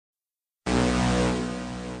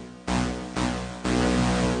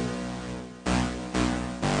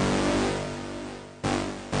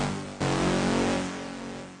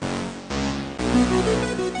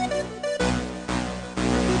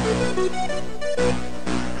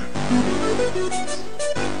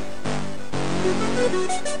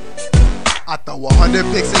I throw 100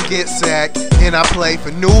 picks and get sacked, and I play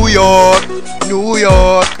for New York, New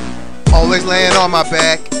York. Always laying on my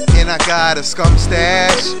back, and I got a scum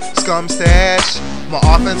stash, scum stash. My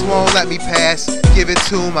offense won't let me pass, give it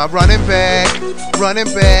to my running back,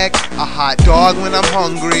 running back. A hot dog when I'm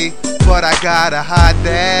hungry, but I gotta hide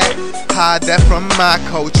that from my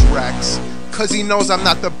coach Rex. Cause he knows I'm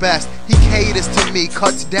not the best. He caters to me,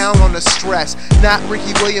 cuts down on the stress. Not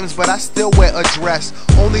Ricky Williams, but I still wear a dress.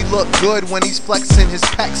 Only look good when he's flexing his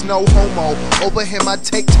pecs, no homo. Over him I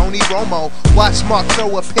take Tony Romo. Watch Mark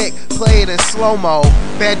throw a pick, play it in slow-mo.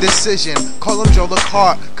 Bad decision, call him Joe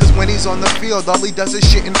LaCarte. Cause when he's on the field, all he does is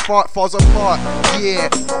shit and fart, falls apart. Yeah,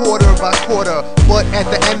 quarter by quarter, but at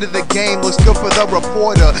the end of the game, looks good for the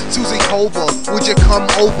reporter. Susie Hover, would you come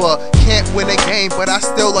over? Can't win a game, but I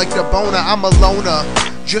still like the boner. I'm a loner,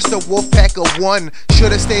 just a wolf pack of one.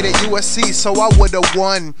 Should've stayed at USC, so I would've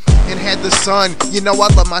won and had the sun. You know I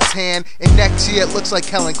love my tan, and next year it looks like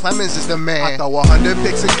Kellen Clemens is the man. I throw 100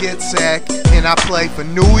 picks and get sacked, and I play for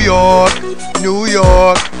New York, New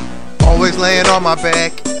York. Always laying on my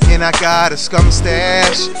back, and I got a scum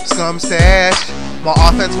stash, scum stash. My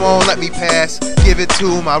offense won't let me pass, give it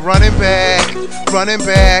to my running back, running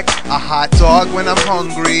back. A hot dog when I'm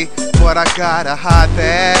hungry, but I gotta hide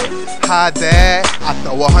that. I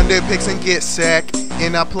throw 100 picks and get sacked,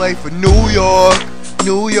 and I play for New York,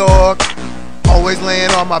 New York. Always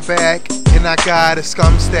laying on my back, and I got a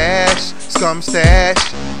scum stash, scum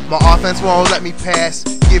stash. My offense won't let me pass,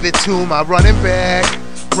 give it to my running back,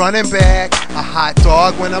 running back. A hot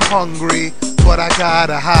dog when I'm hungry, but I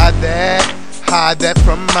gotta hide that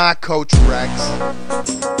from my coach Rex.